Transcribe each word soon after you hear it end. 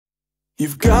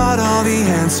You've got all the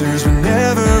answers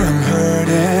whenever I'm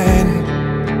hurting,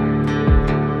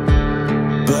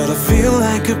 but I feel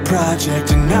like a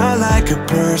project and not like a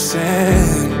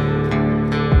person.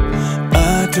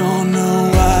 I don't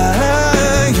know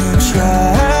why you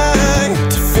try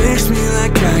to fix me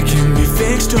like I can be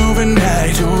fixed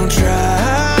overnight. Don't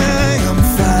try, I'm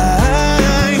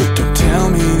fine. Don't tell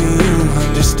me that you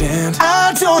understand.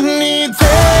 I don't need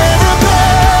therapy.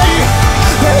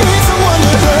 I need someone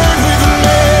to hurt with me.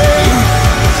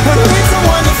 I need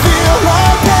someone to feel my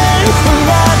pain and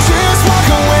not just walk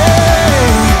away.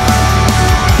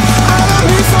 I don't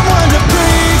need someone to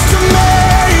preach to me.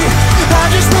 I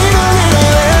just need a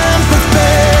little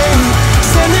empathy.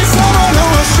 Send me someone who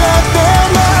will shut their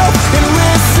mouth and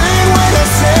listen when I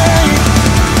say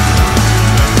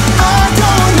I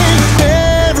don't need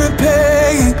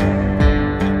therapy.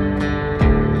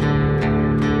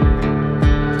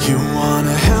 You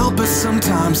wanna help, but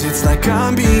sometimes it's like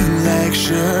I'm being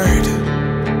lectured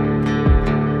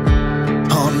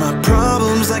on my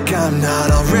problems, like I'm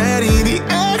not already the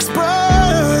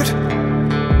expert.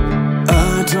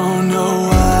 I don't know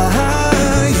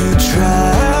why you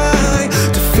try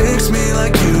to fix me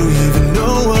like you even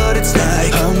know what it's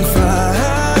like. I'm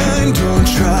fine, don't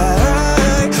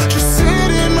try, just sit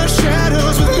in my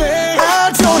shadows with me.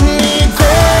 I don't need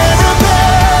therapy.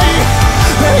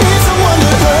 I need someone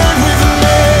to hurt with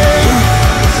me.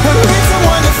 I need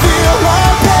someone to feel my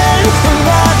pain and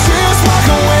not just walk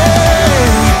away.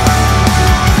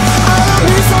 I don't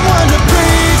need someone to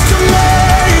preach to me.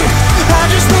 I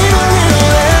just need a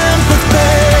little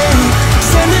empathy.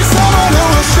 Send me someone who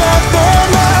will shut their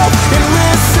mouth and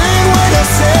listen when I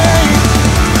say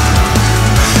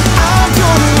I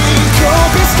don't need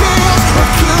coping skills or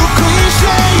cute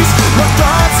cliches, no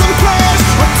thoughts and plans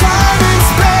or time and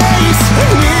space. I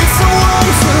need someone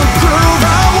to prove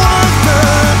I'm worth the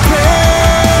pain.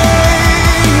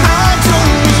 I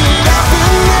don't need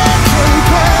authentic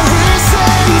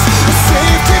comparisons, a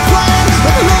safety plan,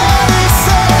 a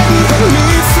medicine. I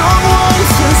need someone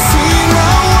to see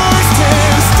my worst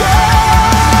and stay.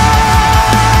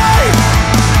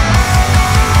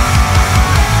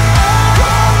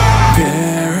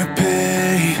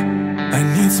 Therapy. I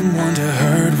need someone to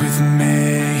hurt with me.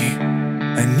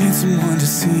 I need someone to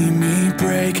see me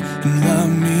break and love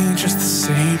me just the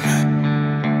same.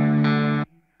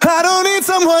 I don't need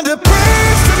someone to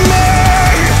preach